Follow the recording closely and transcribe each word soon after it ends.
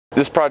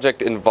This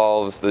project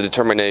involves the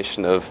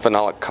determination of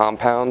phenolic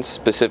compounds,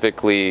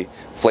 specifically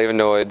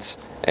flavonoids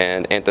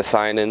and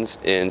anthocyanins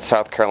in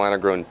South Carolina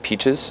grown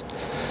peaches.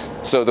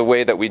 So the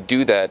way that we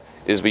do that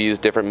is we use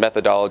different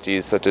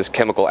methodologies such as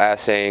chemical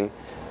assaying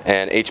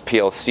and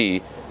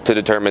HPLC to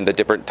determine the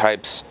different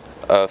types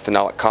of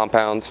phenolic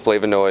compounds,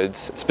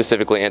 flavonoids,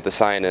 specifically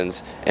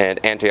anthocyanins,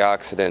 and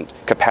antioxidant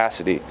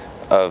capacity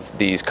of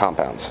these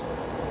compounds.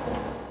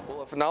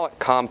 Well, a phenolic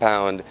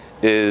compound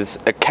is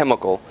a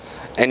chemical,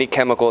 any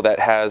chemical that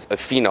has a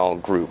phenol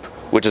group,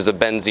 which is a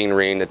benzene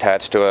ring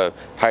attached to a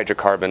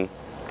hydrocarbon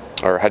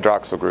or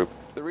hydroxyl group.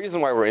 The reason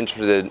why we're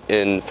interested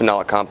in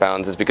phenolic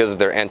compounds is because of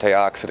their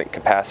antioxidant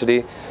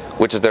capacity,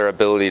 which is their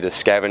ability to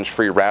scavenge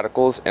free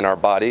radicals in our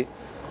body,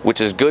 which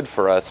is good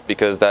for us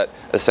because that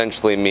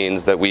essentially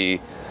means that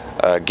we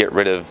get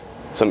rid of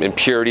some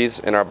impurities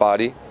in our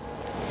body.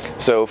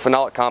 So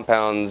phenolic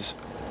compounds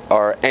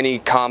are any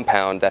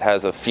compound that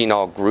has a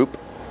phenol group,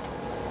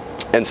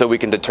 and so we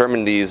can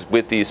determine these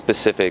with these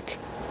specific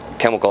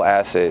chemical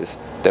assays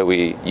that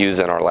we use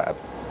in our lab.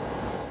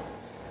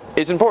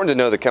 It's important to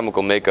know the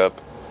chemical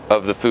makeup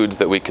of the foods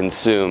that we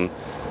consume,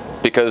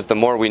 because the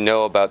more we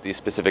know about these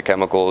specific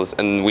chemicals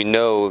and we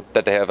know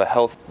that they have a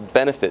health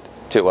benefit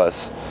to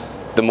us,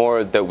 the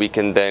more that we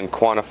can then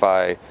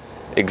quantify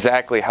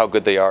exactly how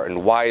good they are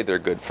and why they're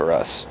good for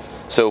us.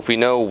 So if we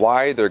know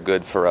why they're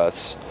good for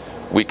us,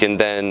 we can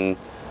then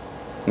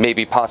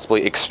maybe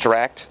possibly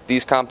extract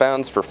these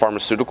compounds for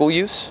pharmaceutical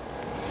use.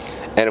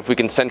 And if we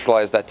can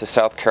centralize that to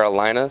South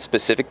Carolina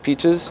specific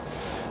peaches,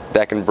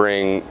 that can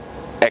bring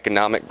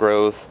economic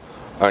growth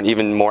and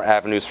even more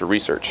avenues for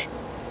research.